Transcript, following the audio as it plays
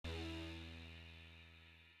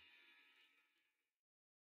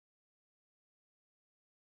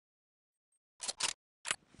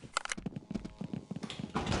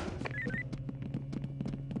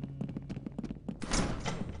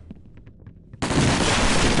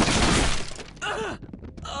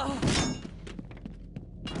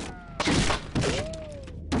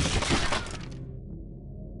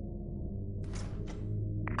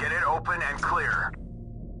clear.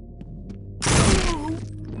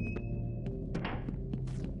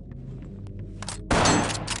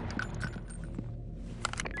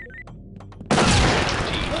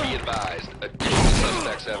 Team, be advised. Additional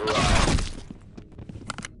suspects have arrived.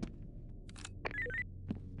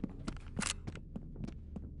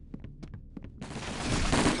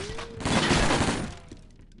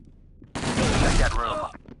 Check that room.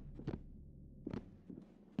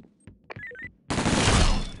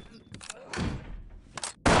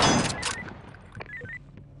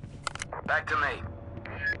 Back to me.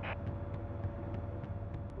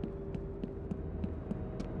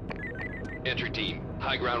 Entry team,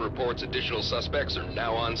 high ground reports additional suspects are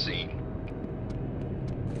now on scene.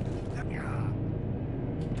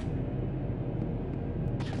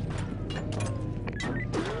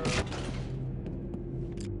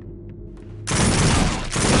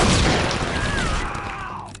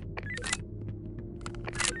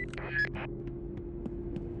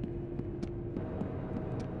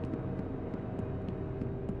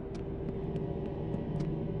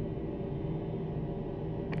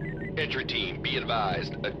 Entry team, be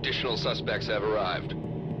advised. Additional suspects have arrived.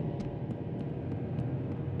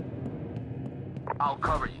 I'll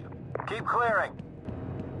cover you. Keep clearing.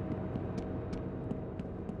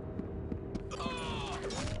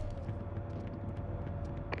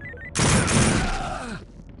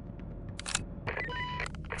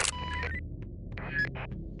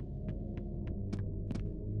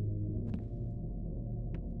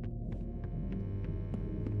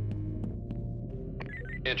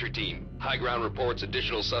 Entry team, high ground reports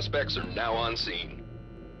additional suspects are now on scene.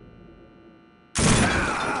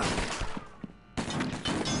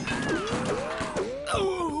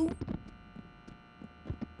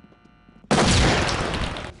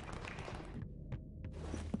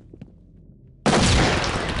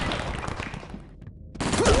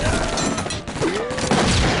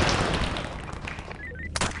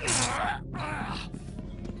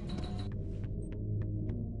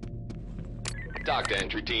 Dock to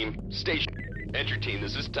entry team. Station. Entry team,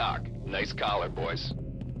 this is Doc. Nice collar, boys.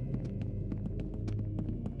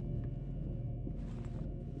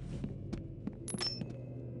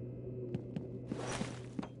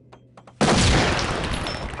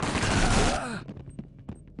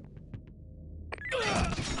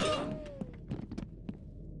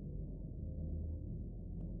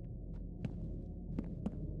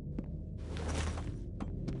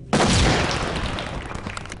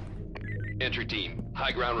 Entry team,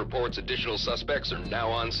 high ground reports additional suspects are now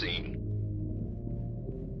on scene.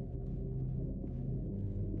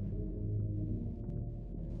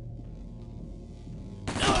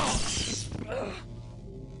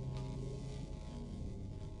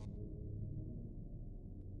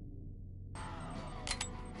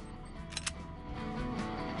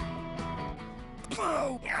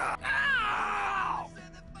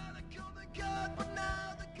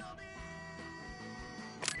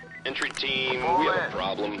 Entry team, we have a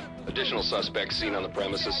problem. Additional suspects seen on the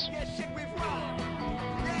premises.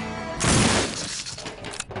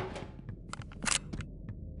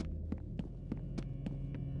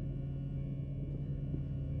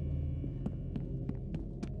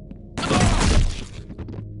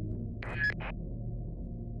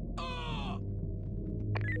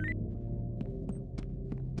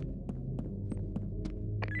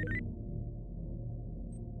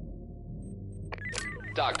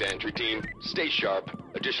 Dock to entry team. Stay sharp.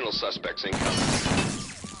 Additional suspects incoming.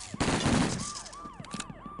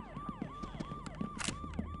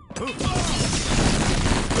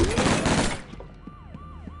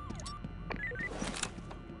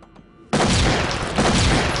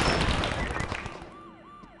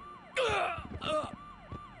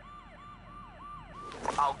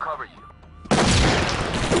 I'll cover you.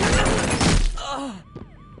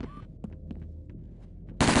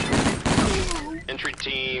 Entry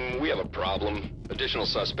team, we have a problem. Additional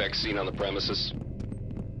suspects seen on the premises.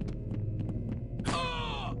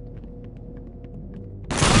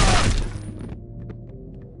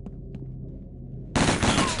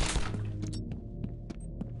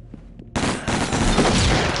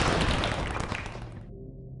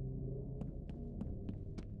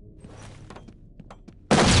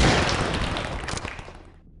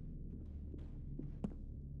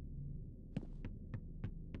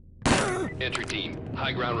 Entry team,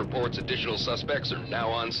 high ground reports additional suspects are now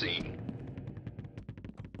on scene.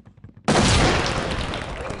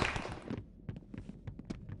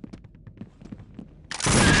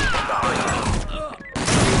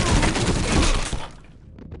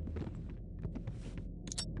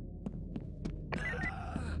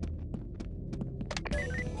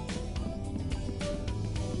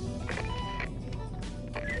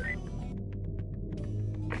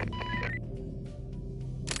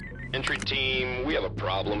 Entry team, we have a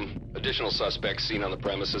problem. Additional suspects seen on the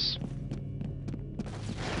premises.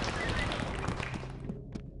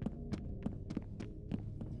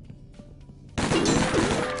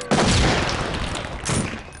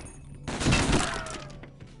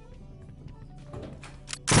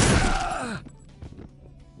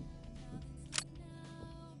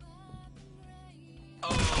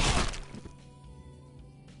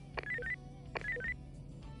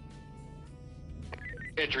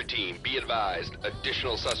 Entry team, be advised.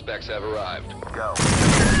 Additional suspects have arrived. Go.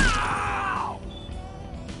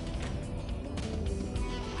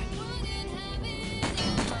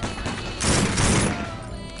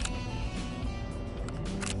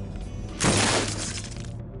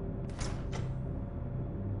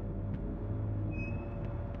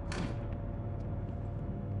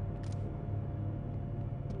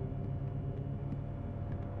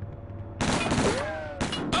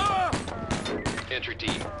 Entry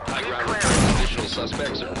team, high ground reports. Additional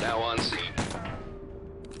suspects are now on scene.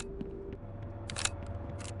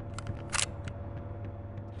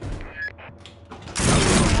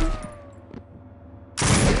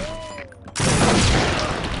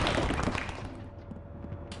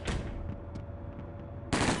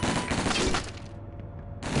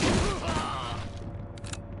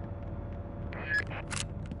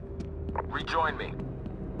 Rejoin me.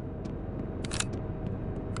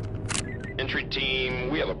 Entry team,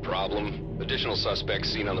 we have a problem. Additional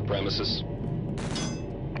suspects seen on the premises.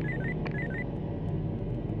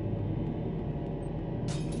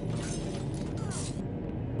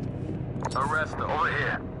 Arrest them. Over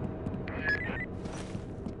here.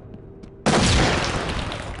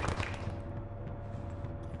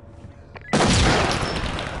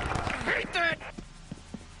 Hate that!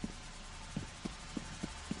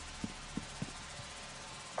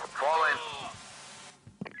 Fall in.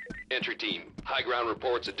 Entry team, high ground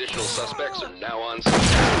reports. Additional suspects are now on scene.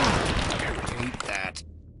 Hate that.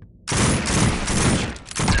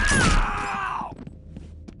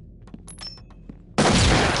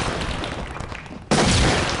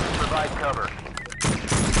 Provide cover.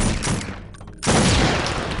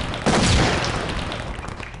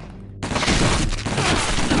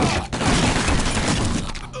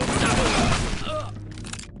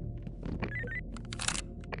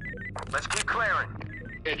 Let's keep clearing.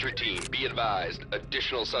 Entry team, be advised.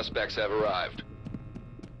 Additional suspects have arrived.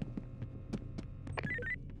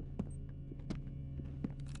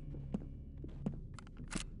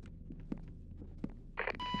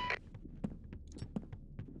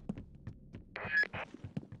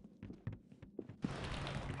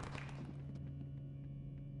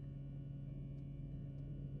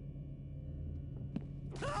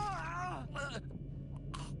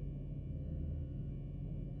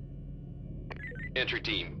 Entry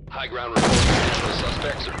team, high ground reports. Additional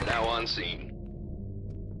suspects are now on scene.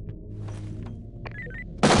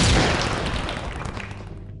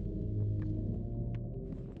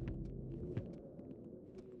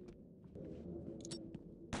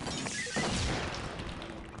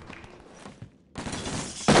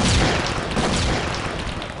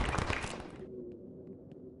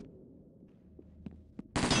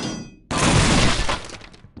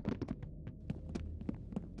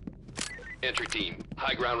 Entry team,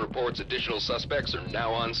 high ground reports. Additional suspects are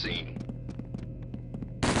now on scene.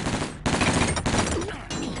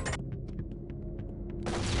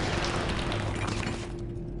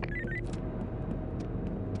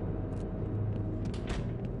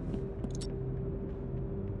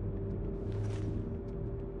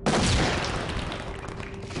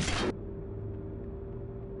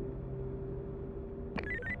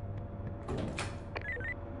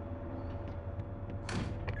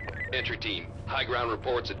 Entry team, high ground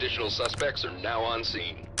reports. Additional suspects are now on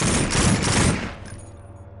scene.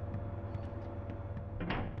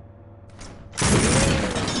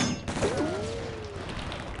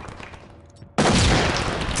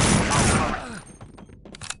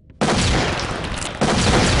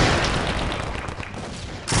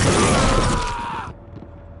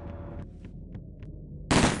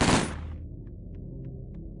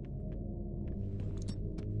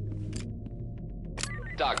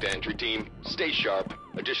 Dock to entry team. Stay sharp.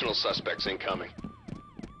 Additional suspects incoming.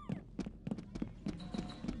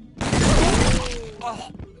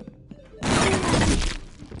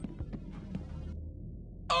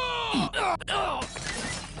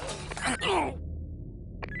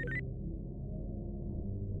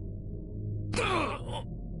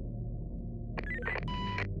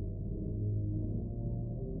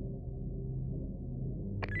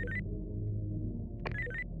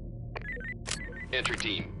 Entry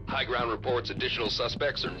team, high ground reports. Additional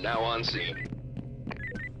suspects are now on scene.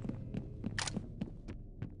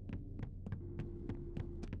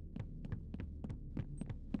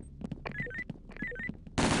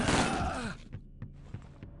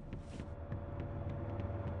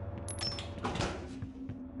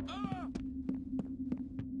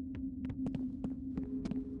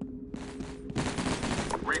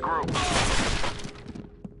 Regroup.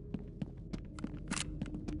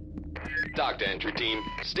 Dock to entry team.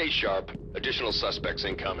 Stay sharp. Additional suspects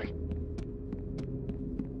incoming.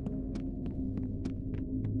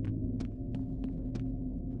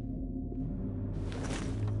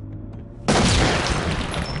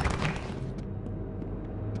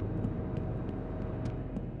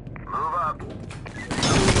 Move up.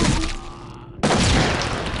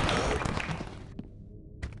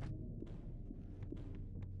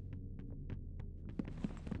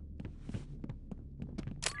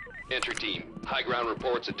 Entry team. High ground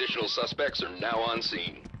reports additional suspects are now on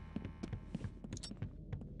scene.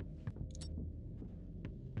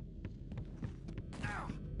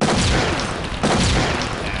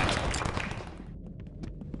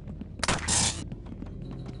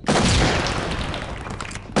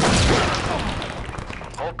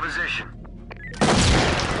 Hold position.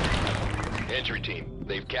 Entry team.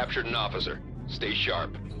 They've captured an officer. Stay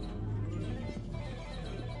sharp.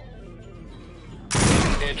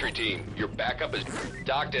 Entry team. Your backup is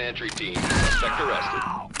docked to entry team. Suspect arrested.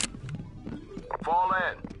 Fall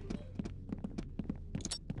in.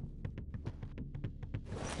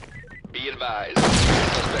 Be advised.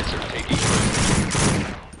 Suspects are taking...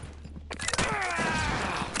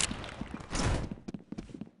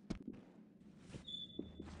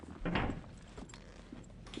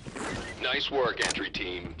 Nice work, entry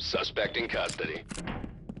team. Suspect in custody.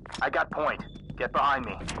 I got point. Get behind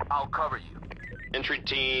me. I'll cover you. Entry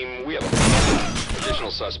team, we have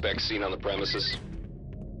additional suspects seen on the premises.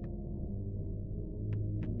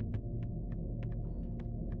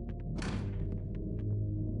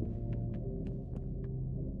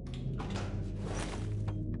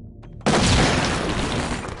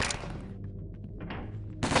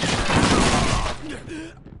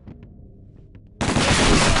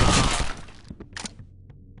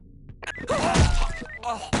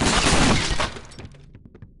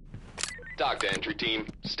 Dock to entry team.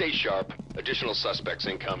 Stay sharp. Additional suspects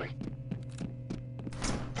incoming.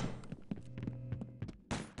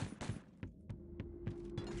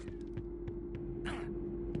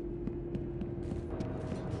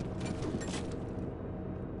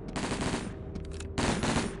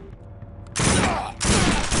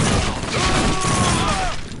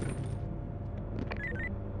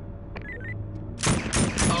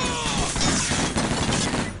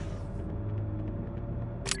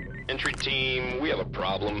 Entry team, we have a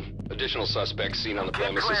problem. Additional suspects seen on the Keep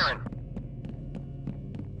premises. clearing.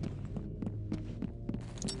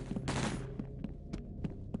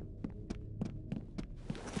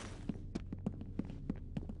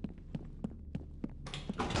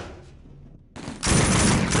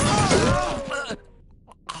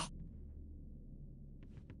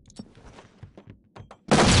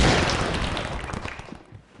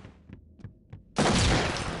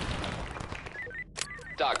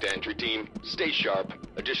 Dock to entry team. Stay sharp.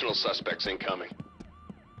 Additional suspects incoming.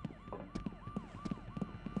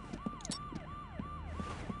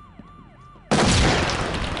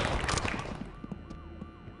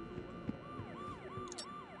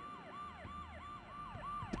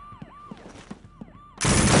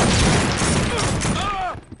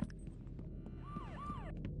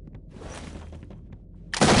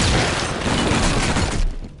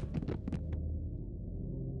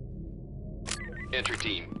 Entry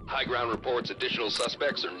team. High ground reports additional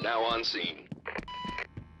suspects are now on scene.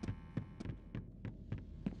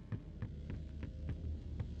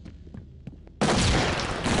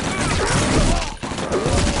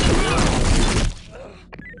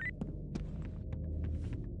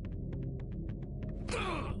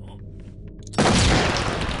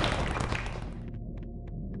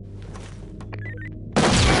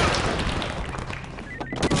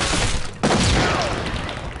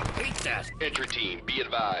 Entry team, be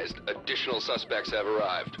advised. Additional suspects have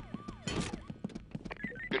arrived.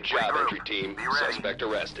 Good job, Regroup. entry team. Be ready. Suspect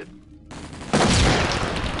arrested.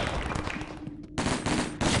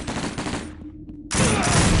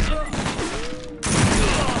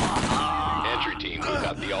 Entry team, we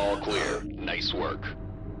got the all clear. Nice work.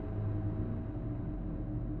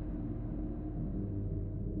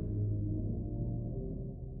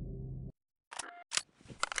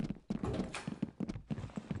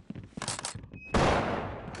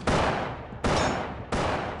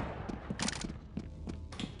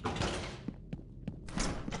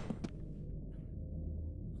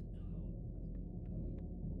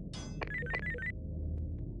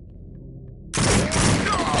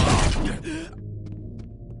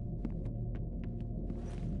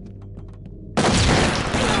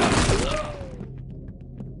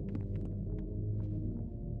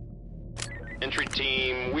 Entry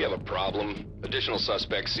team, we have a problem. Additional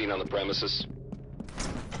suspects seen on the premises.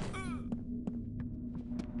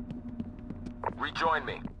 Rejoin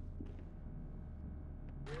me.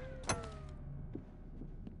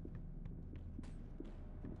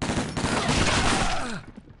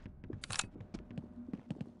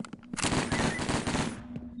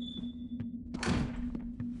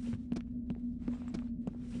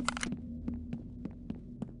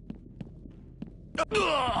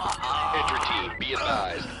 Entry team, be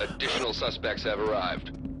advised. Additional suspects have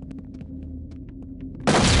arrived.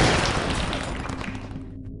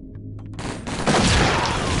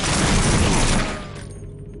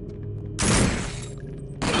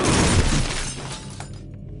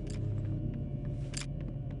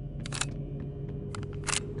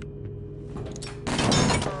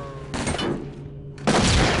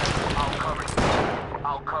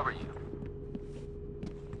 I'll cover you.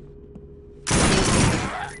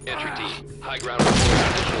 Entry team, high ground report.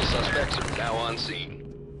 Additional suspects are now on scene.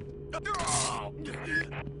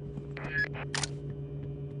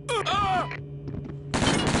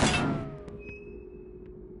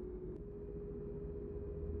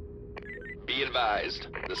 Be advised,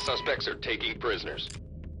 the suspects are taking prisoners.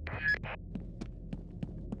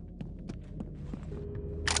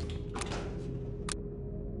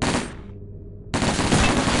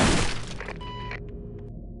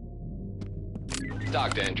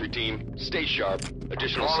 Dock to entry team. Stay sharp.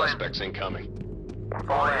 Additional Fall in. suspects incoming.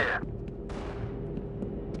 Fall in.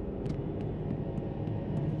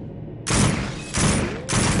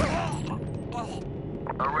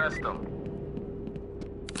 Arrest them.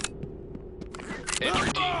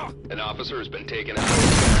 Entry team. An officer has been taken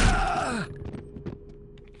out.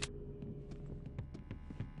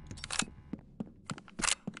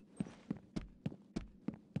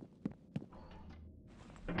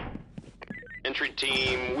 Entry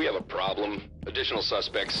team, we have a problem. Additional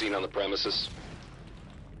suspects seen on the premises.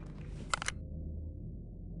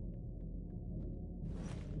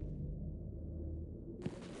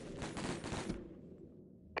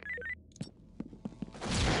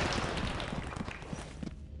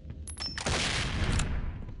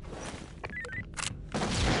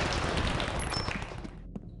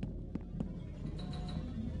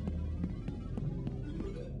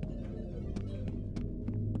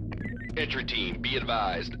 Entry team, be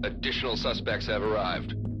advised. Additional suspects have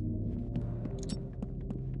arrived.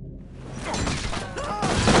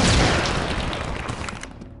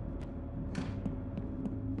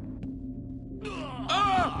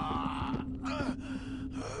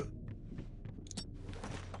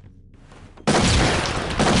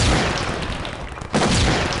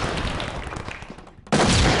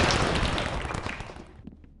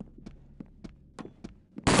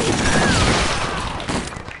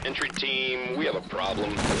 Entry team, we have a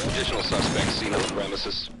problem. Additional suspects seen on the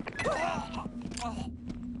premises.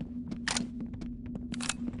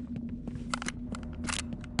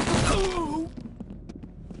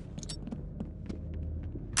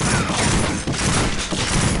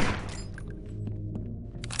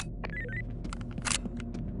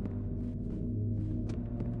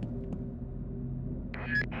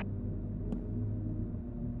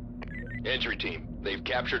 Entry team, they've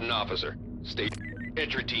captured an officer. Stay.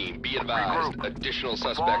 Entry team, be advised. Regroup. Additional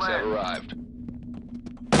suspects have arrived.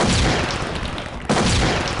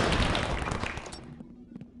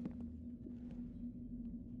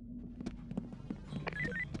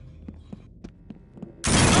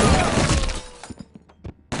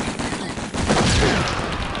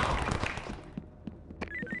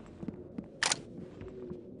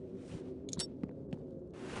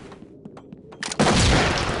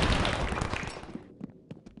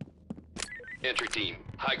 Entry team,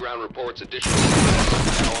 high ground reports additional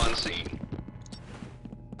suspects now on scene.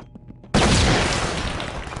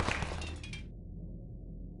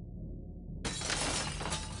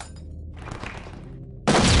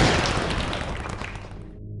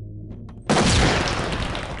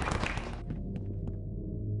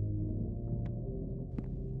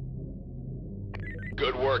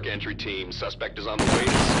 Good work, entry team. Suspect is on the way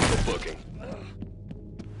to single booking.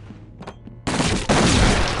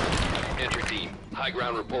 Entry team, high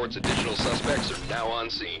ground reports additional suspects are now on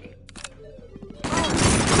scene.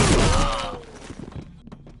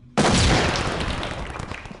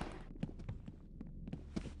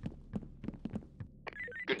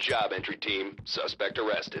 Good job, entry team. Suspect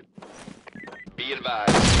arrested. Be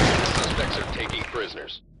advised, the suspects are taking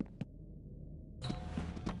prisoners.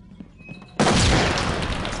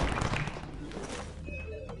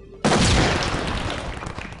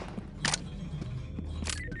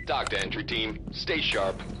 Dock to entry team. Stay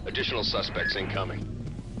sharp. Additional suspects incoming.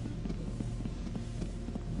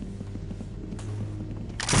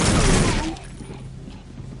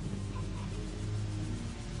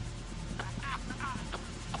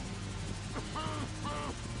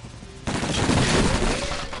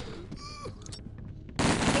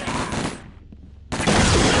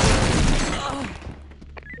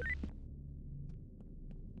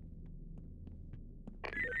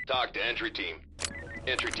 Talk to entry team.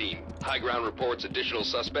 Entry team, high ground reports additional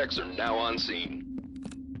suspects are now on scene.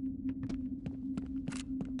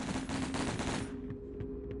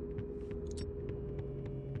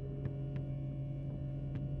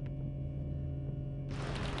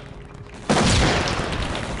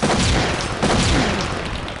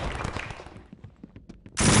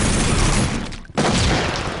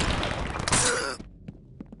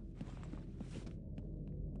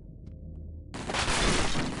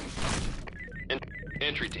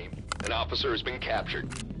 Entry team, an officer has been captured.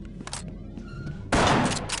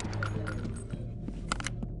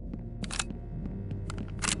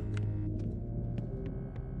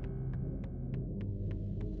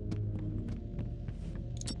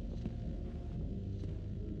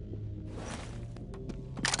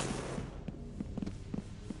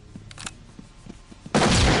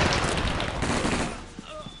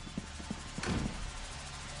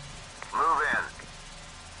 Move in.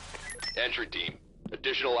 Entry team,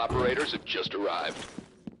 additional operators have just arrived.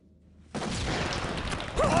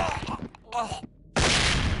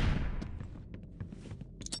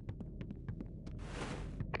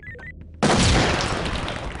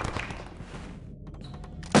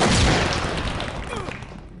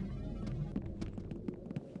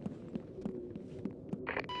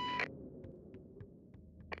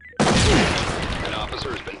 An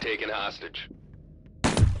officer has been taken hostage.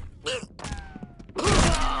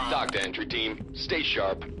 Talk to entry team. Stay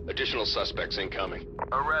sharp. Additional suspects incoming.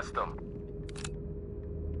 Arrest them.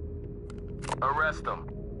 Arrest them.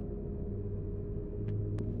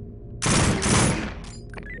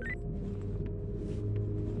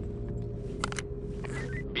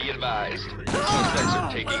 Be advised. Suspects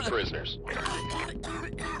are taking prisoners.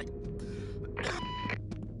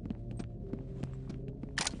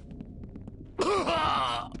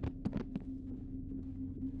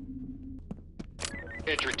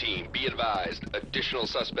 Entry team, be advised. Additional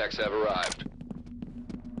suspects have arrived.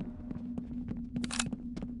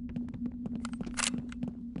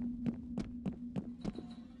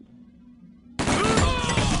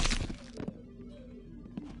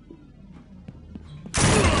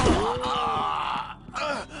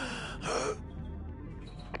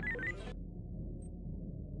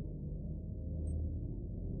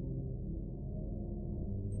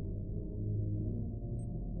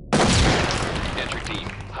 Entry team,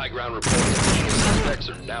 high ground reports additional suspects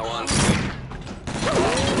are now on scene.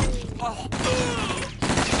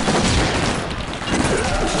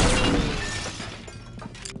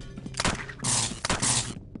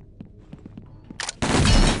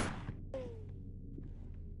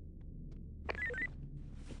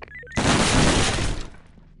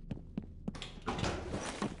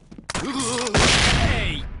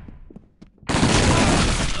 Hey!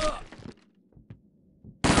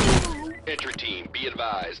 Entry team, be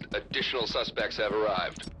advised. Additional suspects have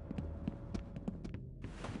arrived.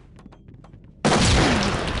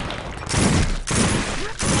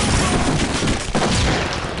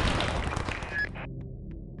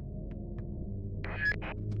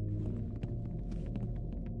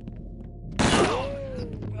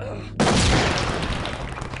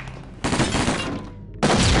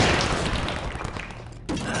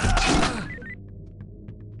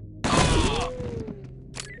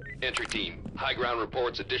 Entry team, high ground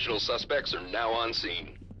reports additional suspects are now on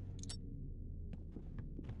scene.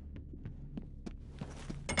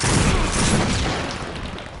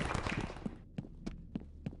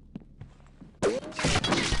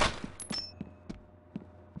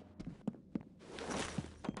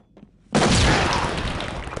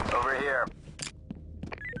 Over here.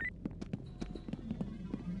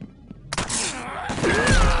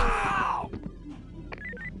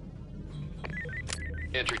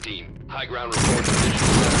 Entry team, high ground reports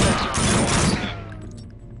additional suspects are now on scene.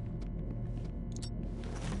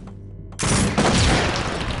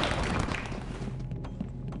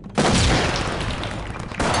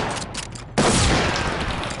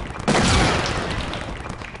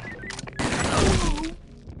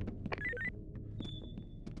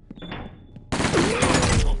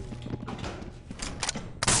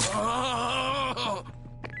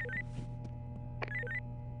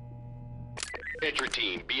 Entry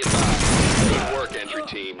team, be advised. Good work, entry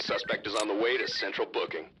team. Suspect is on the way to central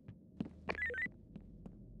booking.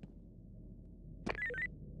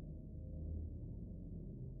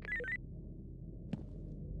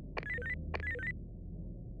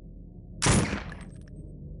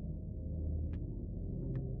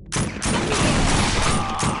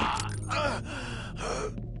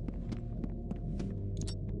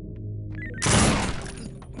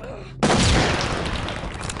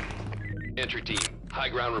 Entry team, High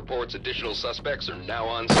ground reports additional suspects are now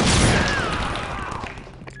on scene.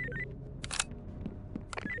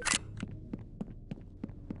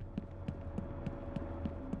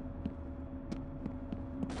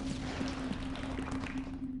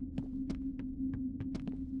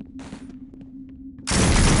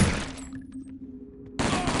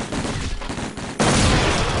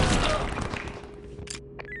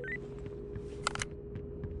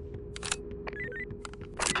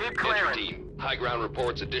 Keep clearing. Entry team, high ground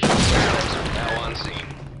reports additional suspects are now on scene.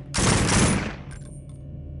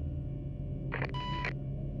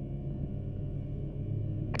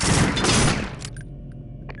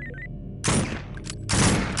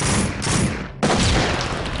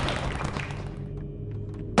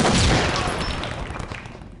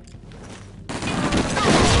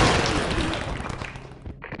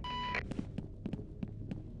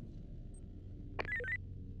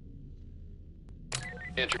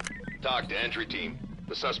 Talk to entry team.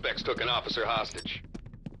 The suspects took an officer hostage.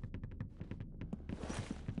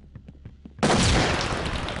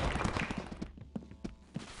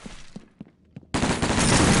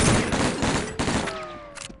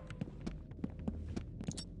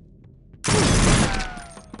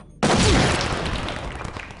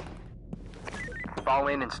 Fall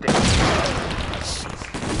in and stay.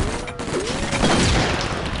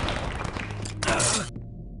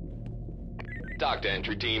 Talk to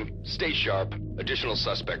entry team. Stay sharp. Additional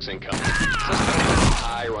suspects incoming. Suspects are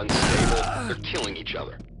high or unstable. They're killing each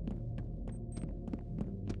other.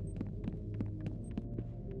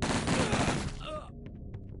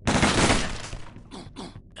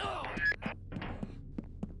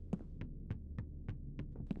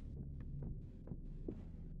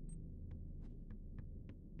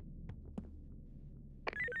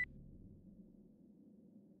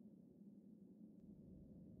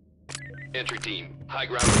 Entry team, high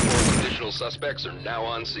ground reports additional suspects are now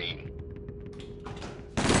on scene.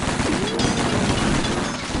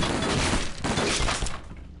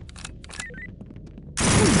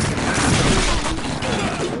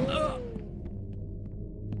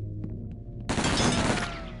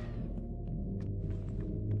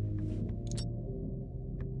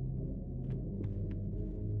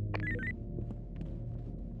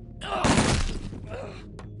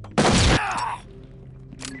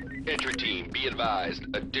 Entry team, be advised,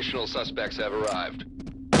 additional suspects have arrived.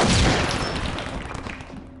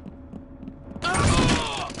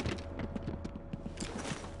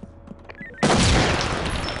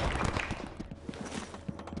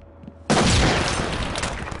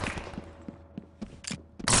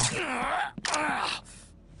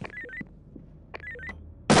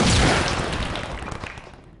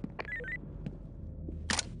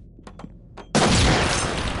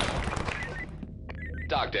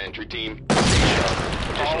 Talk to entry team. Stay sharp.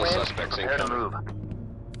 Additional suspects Prepare to incoming. move.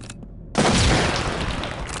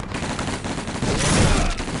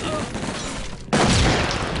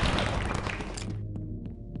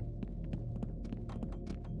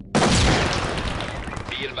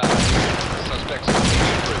 Be advised, the suspects are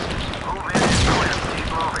taking prisoners. Move in and clear. Keep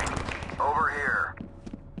moving. Over here.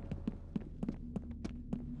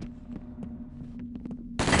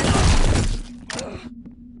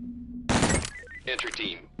 Entry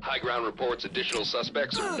team, high ground reports additional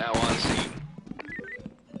suspects are now on scene.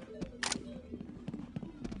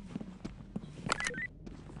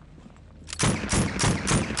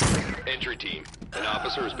 Entry team, an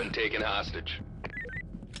officer has been taken hostage.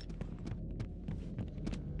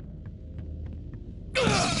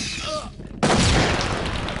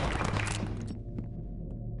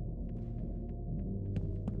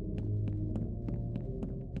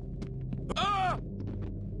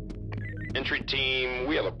 Entry team,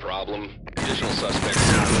 we have a problem. Additional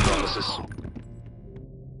suspects on the premises.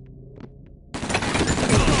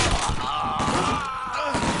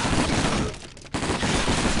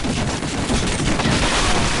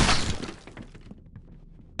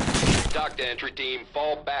 Talk to entry team,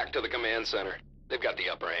 fall back to the command center. They've got the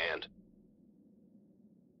upper hand.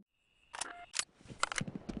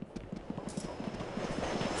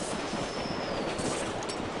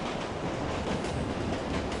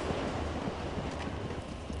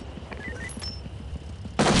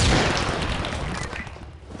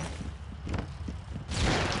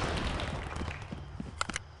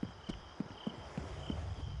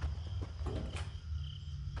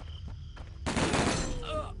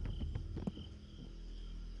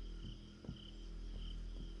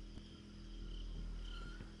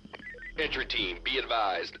 Entry team, be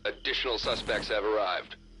advised, additional suspects have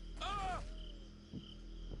arrived.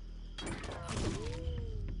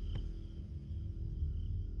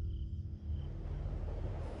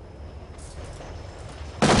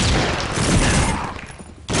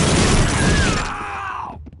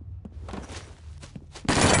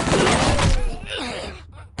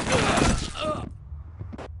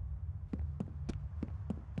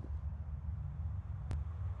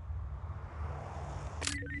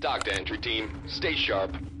 team. Stay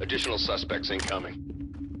sharp. Additional suspects incoming.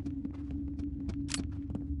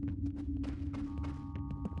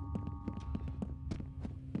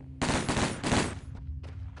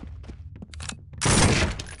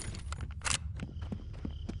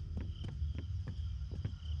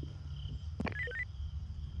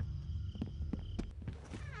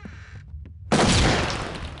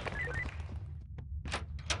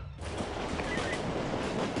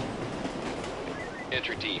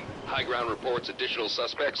 Entry team, high ground reports additional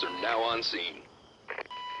suspects are now on scene.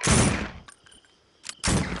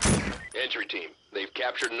 Entry team, they've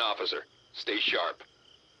captured an officer. Stay sharp.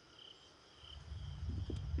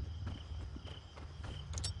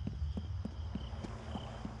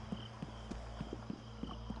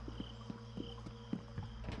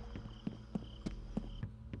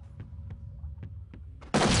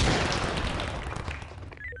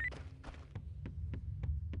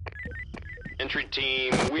 Entry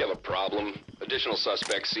team, we have a problem. Additional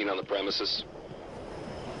suspects seen on the premises.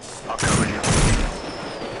 I'll cover you.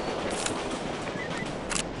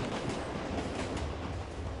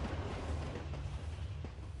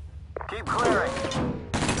 Keep clearing.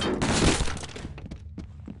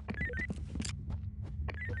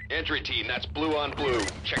 Entry team, that's blue on blue.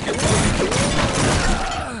 Check your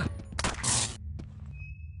fire.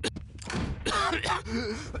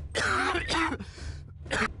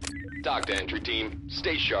 Dock to entry team.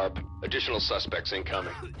 Stay sharp. Additional suspects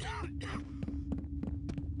incoming.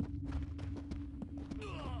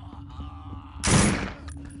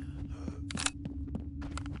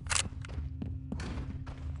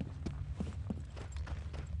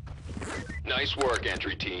 Nice work,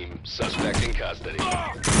 entry team. Suspect in custody.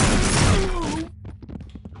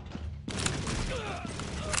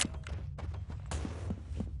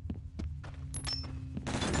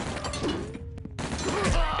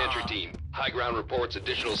 Entry team, high ground reports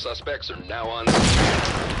additional suspects are now on scene.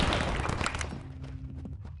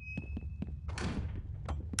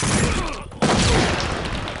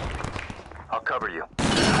 I'll cover you.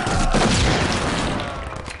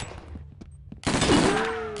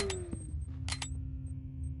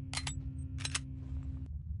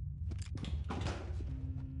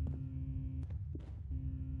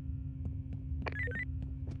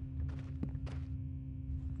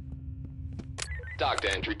 Dock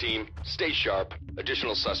to entry team. Stay sharp.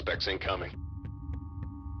 Additional suspects incoming.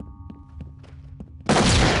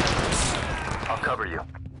 I'll cover you.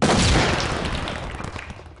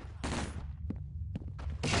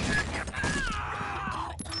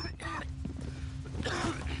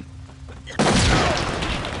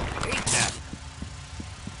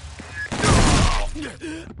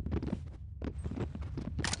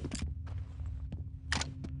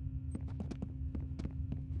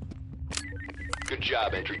 Good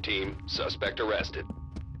job, entry team. Suspect arrested.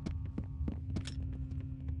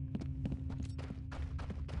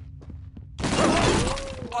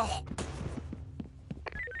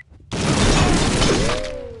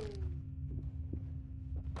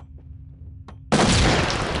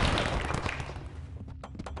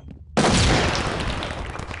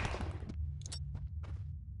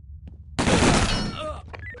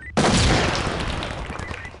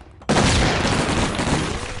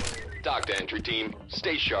 Dock to entry team.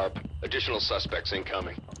 Stay sharp. Additional suspects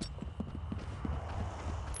incoming.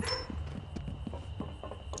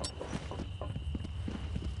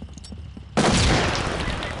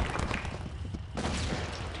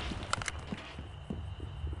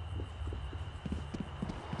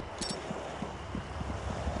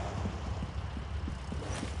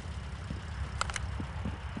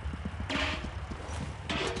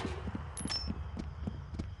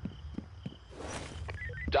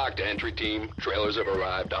 Dock to entry team. Trailers have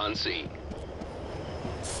arrived on scene.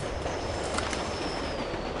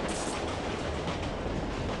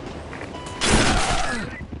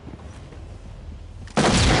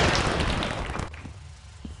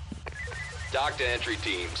 Dock to entry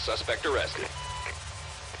team. Suspect arrested.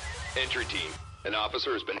 Entry team. An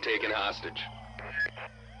officer has been taken hostage.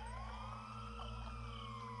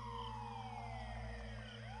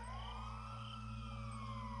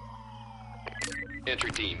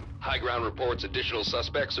 Entry team. High ground reports additional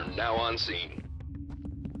suspects are now on scene.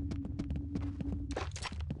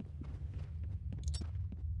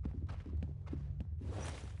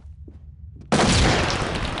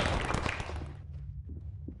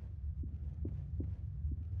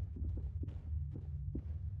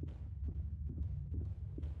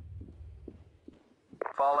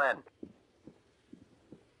 Fall in.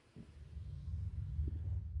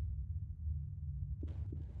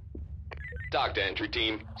 Dock to entry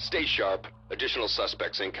team. Stay sharp. Additional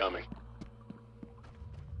suspects incoming.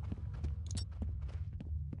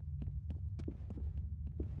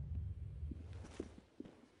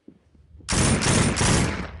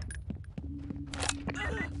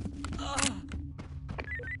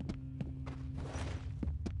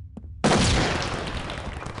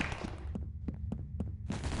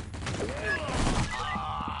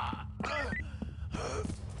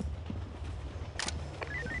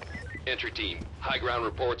 Entry team, high ground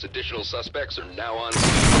reports additional suspects are now on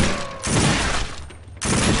scene.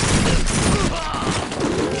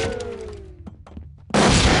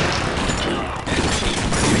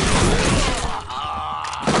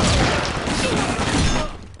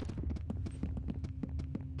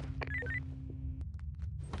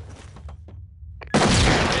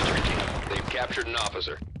 Entry team, they've captured an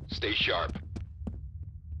officer. Stay sharp.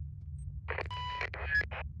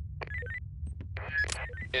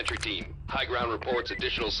 Entry team, high ground reports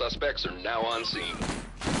additional suspects are now on scene.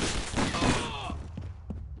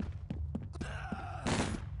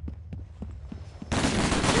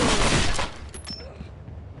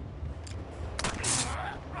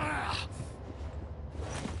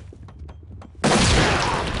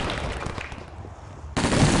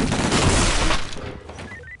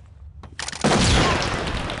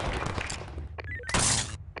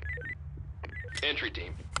 Entry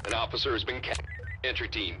team, an officer has been captured. Entry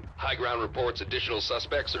team, high ground reports additional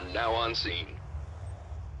suspects are now on scene.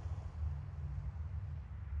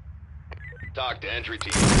 Talk to entry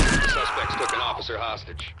team. Suspects took an officer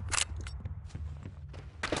hostage.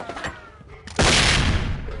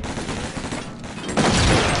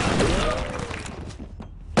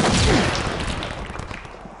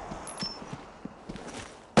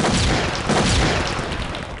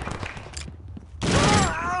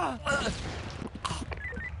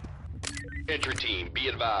 Entry team, be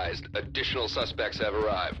advised, additional suspects have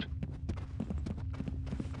arrived.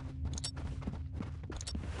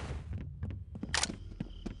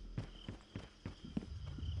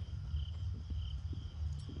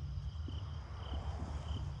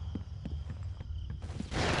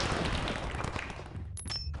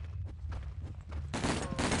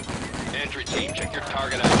 Entry team, check your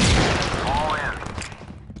target ID. All in.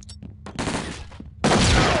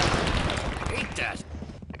 Hate that.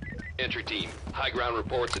 Entry team, high ground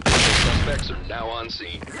reports additional suspects are now on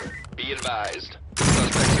scene. Be advised,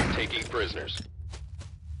 suspects are taking prisoners.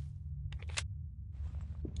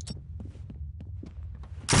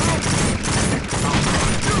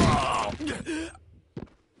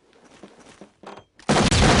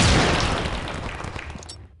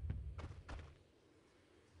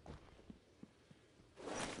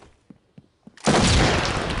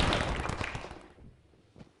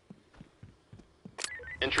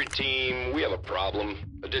 Entry team, we have a problem.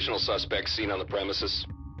 Additional suspects seen on the premises.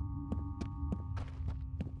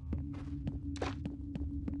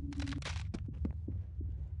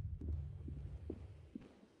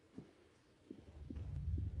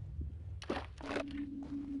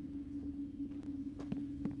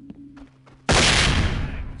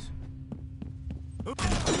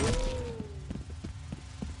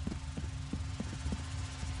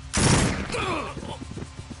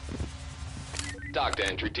 Talk to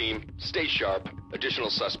entry team. Stay sharp. Additional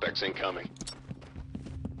suspects incoming.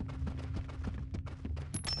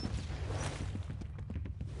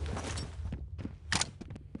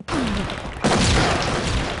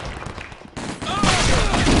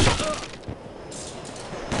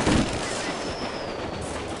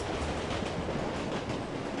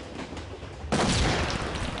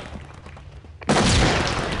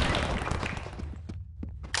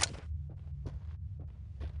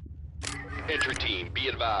 Entry team, be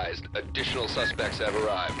advised, additional suspects have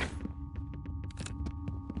arrived.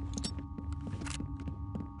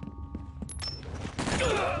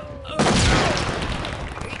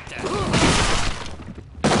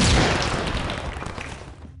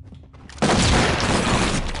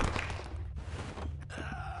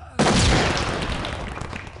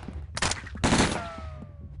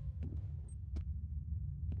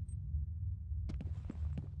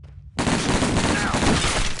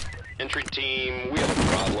 Entry team, we have a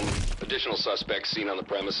problem. Additional suspects seen on the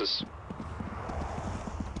premises.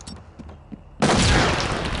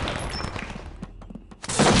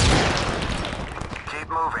 Keep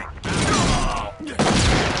moving.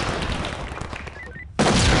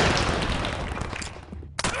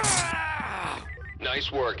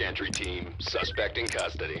 Nice work, entry team. Suspect in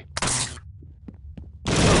custody.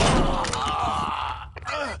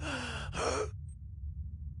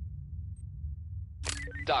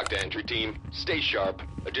 Talk to entry team. Stay sharp.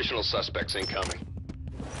 Additional suspects incoming.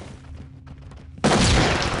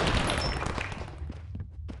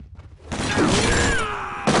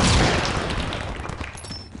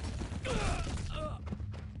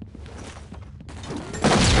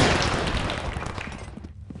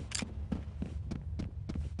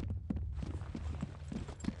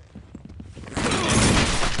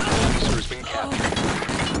 Officer has been captured.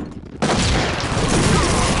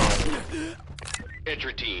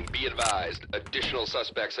 Entry team, be advised, additional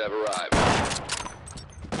suspects have arrived.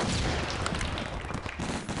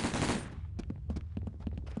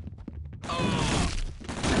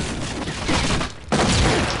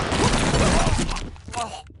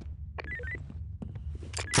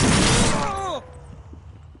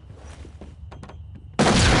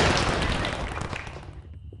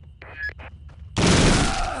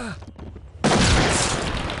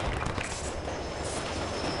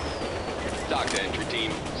 Dock to entry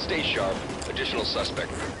team. Stay sharp. Additional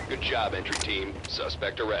suspect. Good job, entry team.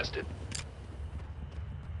 Suspect arrested.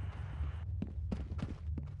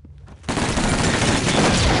 Blue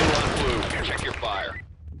on blue. Check your fire.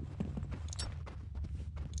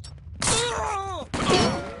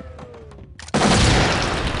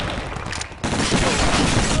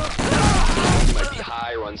 You might be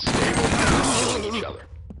high or unstable. Killing each other.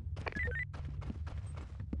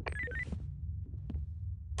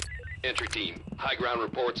 Entry team. High ground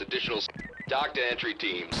reports additional... Dock to entry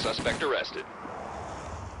team. Suspect arrested.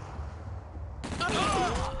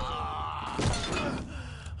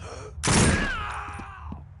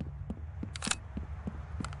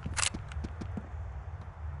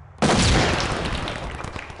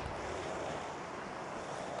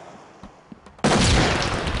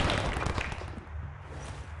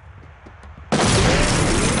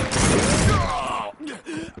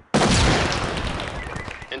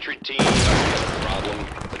 Entry team, we have a problem.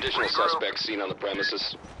 Additional suspects seen on the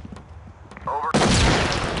premises. Over.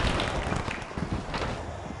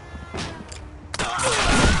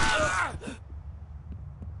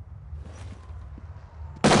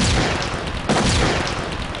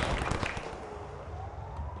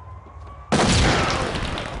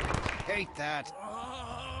 Hate that.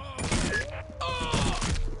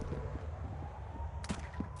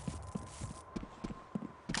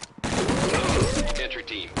 Entry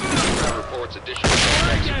team. Ground reports additional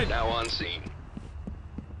suspects are now on scene.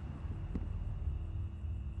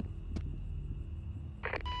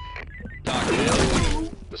 Doctor,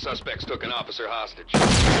 the suspects took an officer hostage.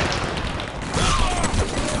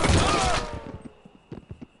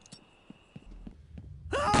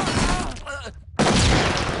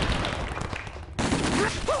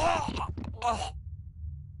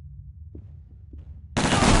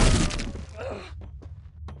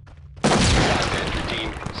 Entry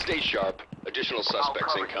team, stay sharp. Additional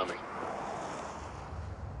suspects incoming.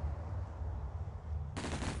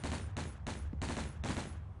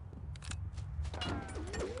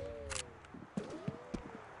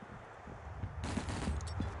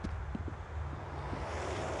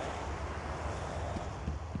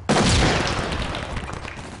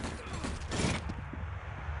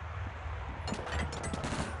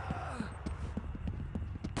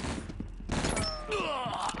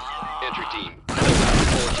 Entry team,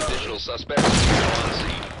 reports additional suspects are now on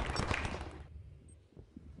scene.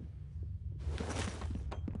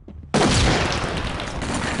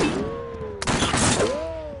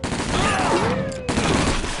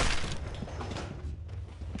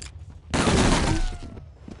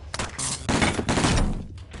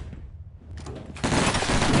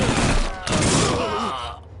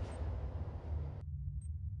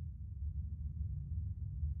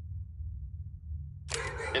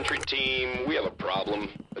 Entry team, we have a problem.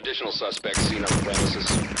 Additional suspects seen on the premises.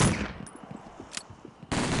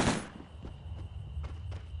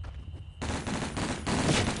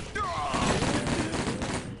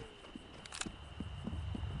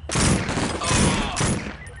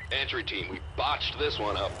 Entry team, we botched this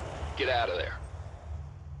one up. Get out of there.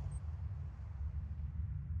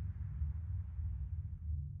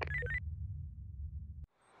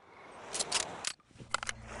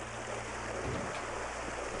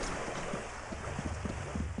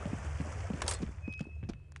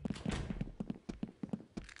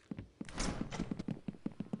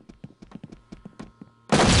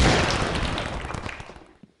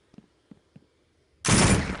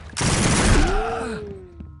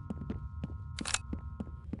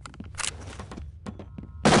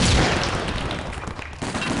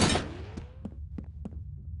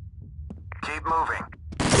 Keep moving.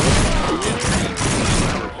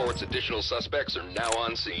 Reports additional suspects are now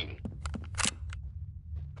on scene.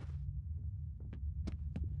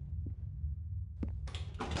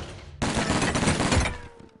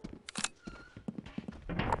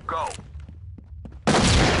 Go.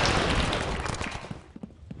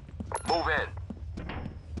 Move in.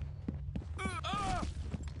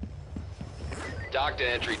 Dock to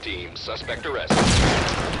entry team. Suspect arrested.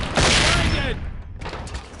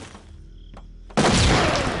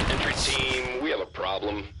 Entry team, we have a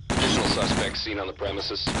problem. Additional suspects seen on the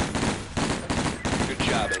premises. Good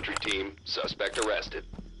job, entry team. Suspect arrested.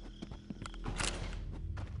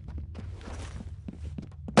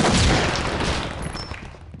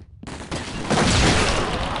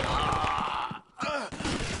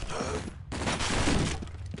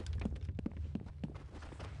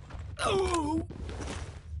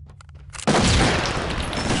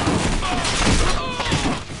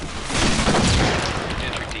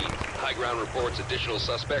 Entry team, high ground reports additional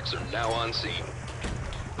suspects are now on scene.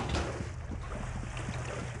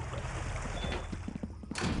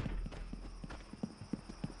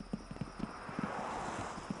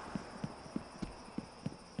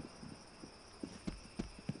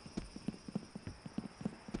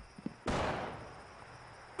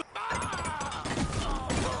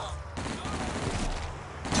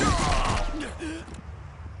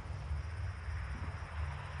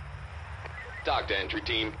 Dock to entry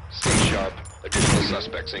team. Stay sharp. Additional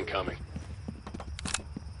suspects incoming.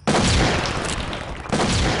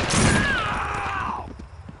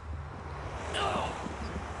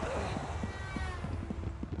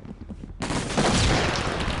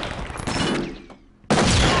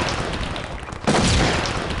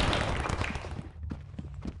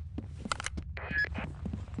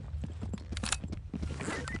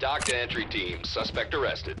 Dock to entry team. Suspect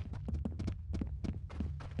arrested.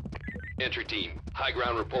 Entry team. High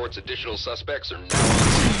ground reports additional suspects are now on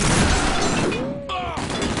scene.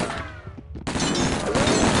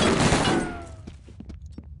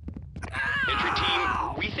 Entry team,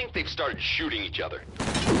 we think they've started shooting each other.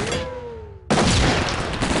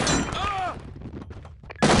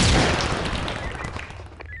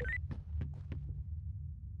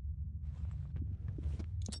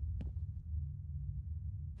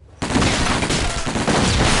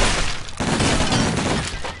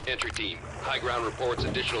 Entry team, high ground reports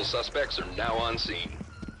additional suspects are now on scene.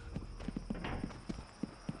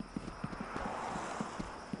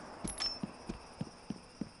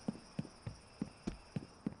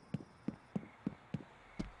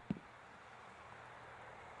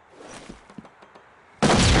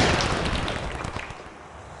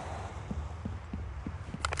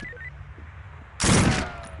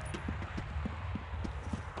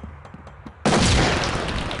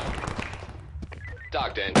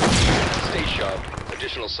 Dock to entry team, stay sharp.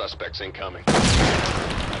 Additional suspects incoming.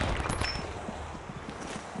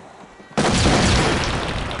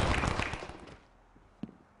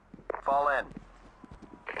 Fall in.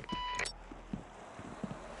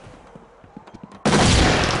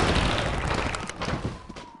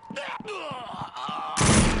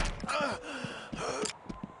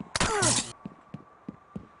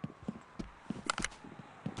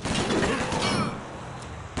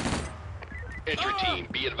 Entry team,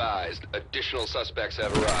 be advised. Additional suspects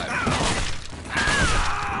have arrived.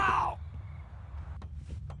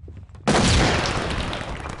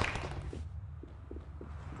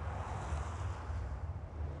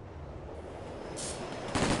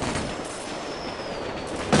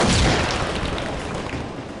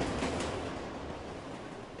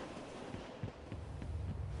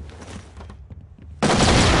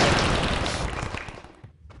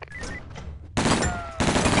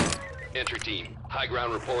 Entry team, high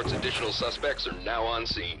ground reports additional suspects are now on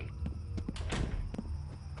scene.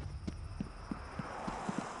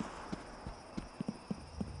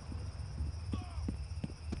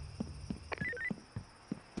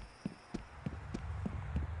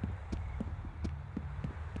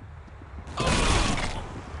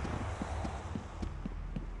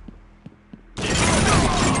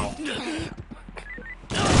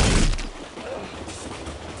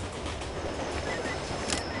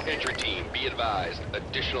 Entry team, be advised.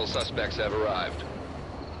 Additional suspects have arrived.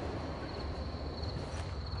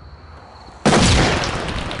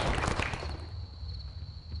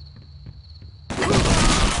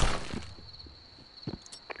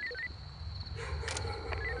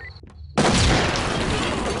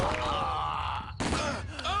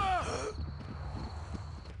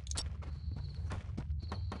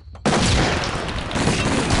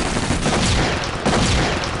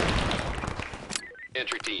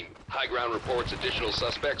 Entry team, high ground reports additional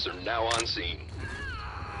suspects are now on scene.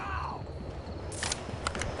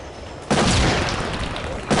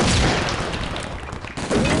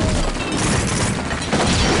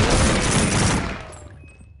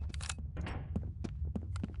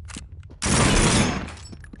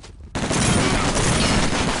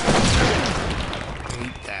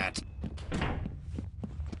 Hate that.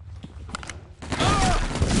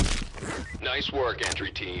 Nice work,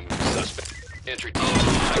 entry team. Entry team,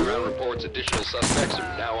 high ground reports additional suspects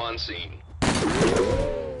are now on scene.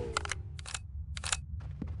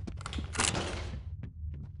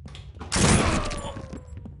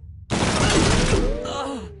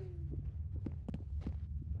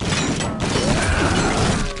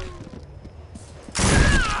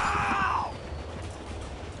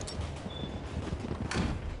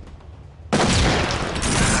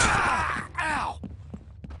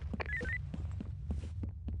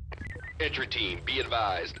 Entry team, be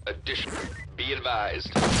advised. Be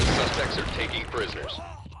advised. The suspects are taking prisoners.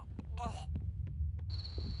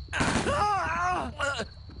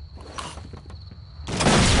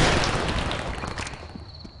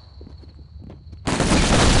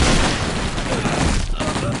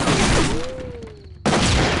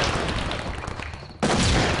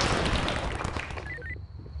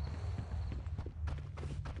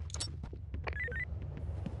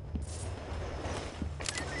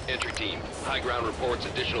 Entry team, high ground reports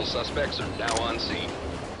additional suspects are now on scene.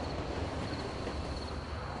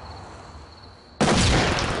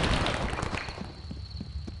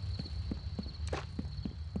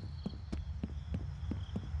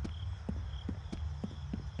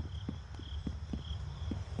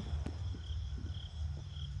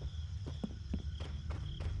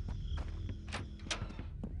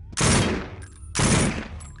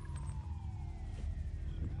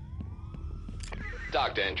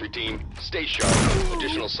 Dock to entry team. Stay sharp.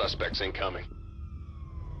 Additional suspects incoming.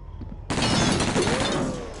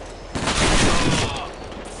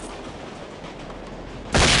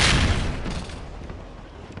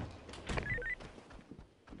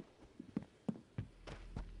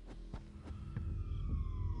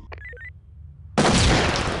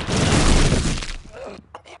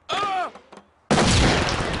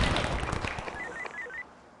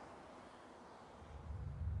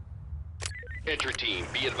 Entry team,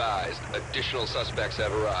 be advised. Additional suspects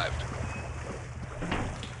have arrived.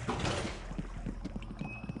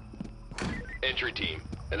 Entry team,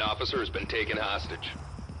 an officer has been taken hostage.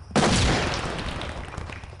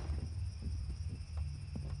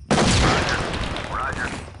 Roger.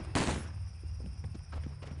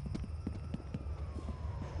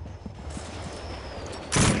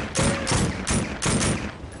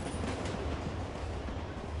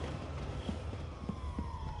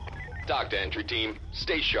 Dock to entry team.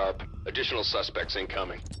 Stay sharp. Additional suspects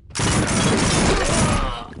incoming.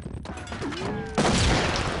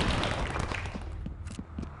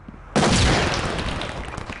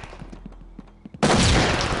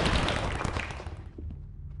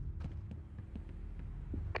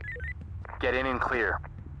 Get in and clear.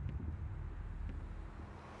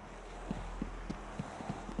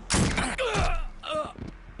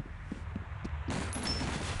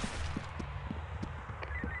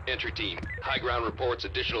 Entry team, high ground reports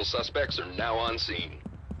additional suspects are now on scene.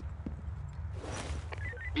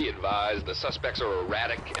 Be advised, the suspects are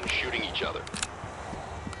erratic and shooting each other.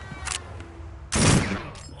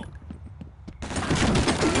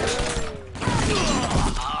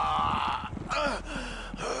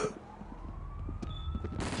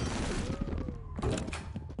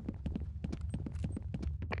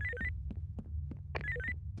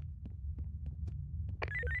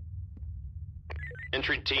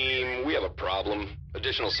 Entry team, we have a problem.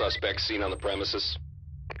 Additional suspects seen on the premises.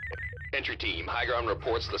 Entry team, high ground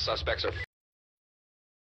reports the suspects are